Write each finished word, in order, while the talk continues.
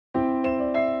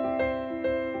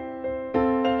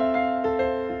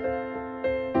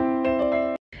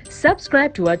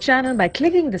Subscribe to our channel by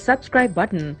clicking the subscribe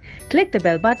button. Click the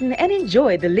bell button and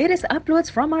enjoy the latest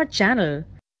uploads from our channel.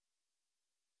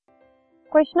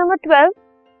 Question number 12.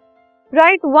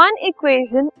 Write one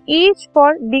equation each for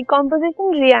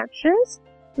decomposition reactions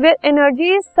where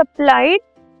energy is supplied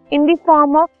in the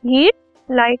form of heat,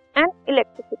 light and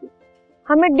electricity.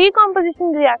 हमें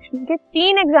decomposition reaction के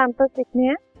 3 examples लिखने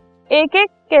हैं. एक एक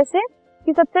कैसे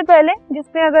कि सबसे पहले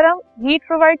जिसमें अगर हम हीट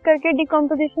प्रोवाइड करके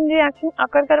डिकम्पोजिशन रिएक्शन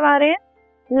अकर करवा रहे हैं,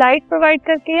 लाइट प्रोवाइड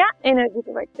करके या एनर्जी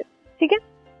प्रोवाइड करके, ठीक है,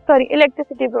 सॉरी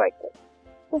इलेक्ट्रिसिटी प्रोवाइड करके.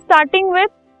 तो starting with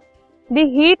the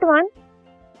heat one,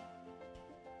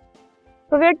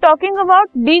 so we are talking about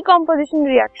decomposition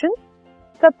reaction.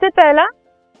 सबसे पहला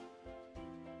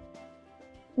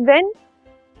when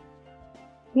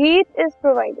heat is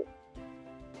provided,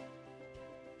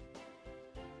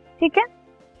 ठीक है.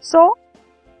 so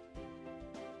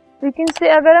we can say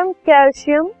अगर हम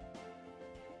कैल्शियम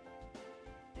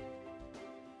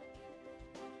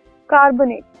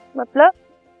कार्बोनेट मतलब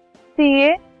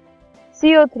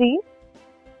CaCO3,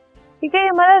 ठीक है, ये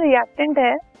हमारा रिएक्टेंट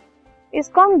है,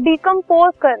 इसको हम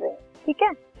डिकम्पोज कर रहे हैं, ठीक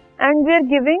है, and we are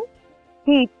giving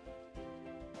heat.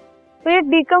 तो ये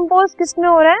डिकम्पोज किसमें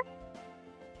हो रहा है?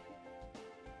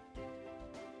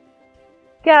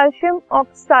 कैल्शियम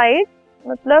ऑक्साइड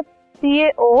मतलब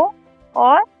CaO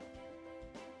और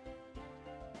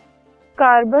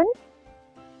carbon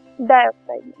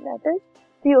dioxide that is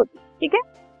CO2, ठीक है.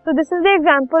 तो this is the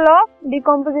example of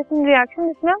decomposition reaction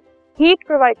जिसमें हम हीट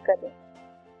प्रोवाइड कर रहे हैं.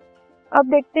 अब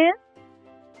देखते हैं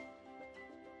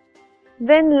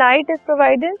when light is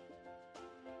provided.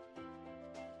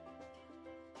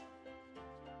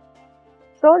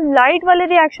 So light वाले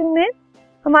रिएक्शन में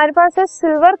हमारे पास है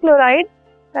silver chloride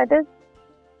that is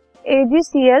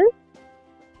AgCl,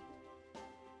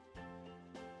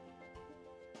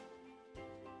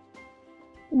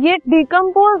 ये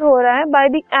डिकम्पोज हो रहा है by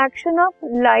the action of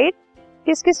light.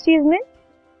 किस किस चीज में?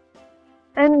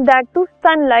 And that to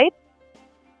sunlight,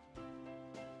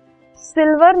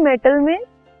 silver metal में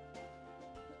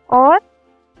और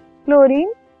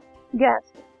क्लोरीन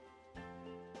गैस में.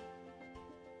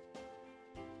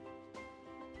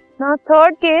 Now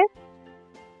third case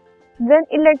when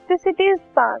electricity is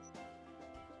passed,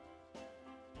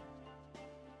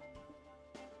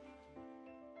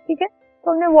 ठीक है.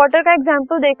 तो हमने वाटर का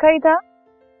एग्जांपल देखा ही था.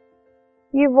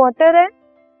 ये वाटर है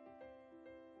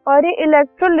और ये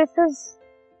इलेक्ट्रोलिसिस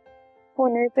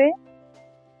होने पे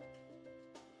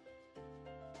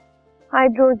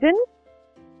हाइड्रोजन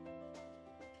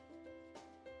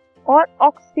और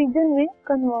ऑक्सीजन में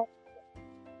कन्वर्ट,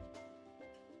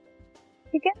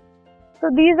 ठीक है. So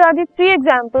these are the 3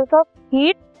 examples of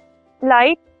heat,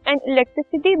 light and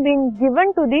electricity being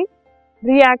given to the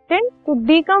reactant to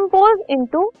decompose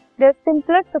into their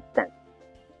simpler substance.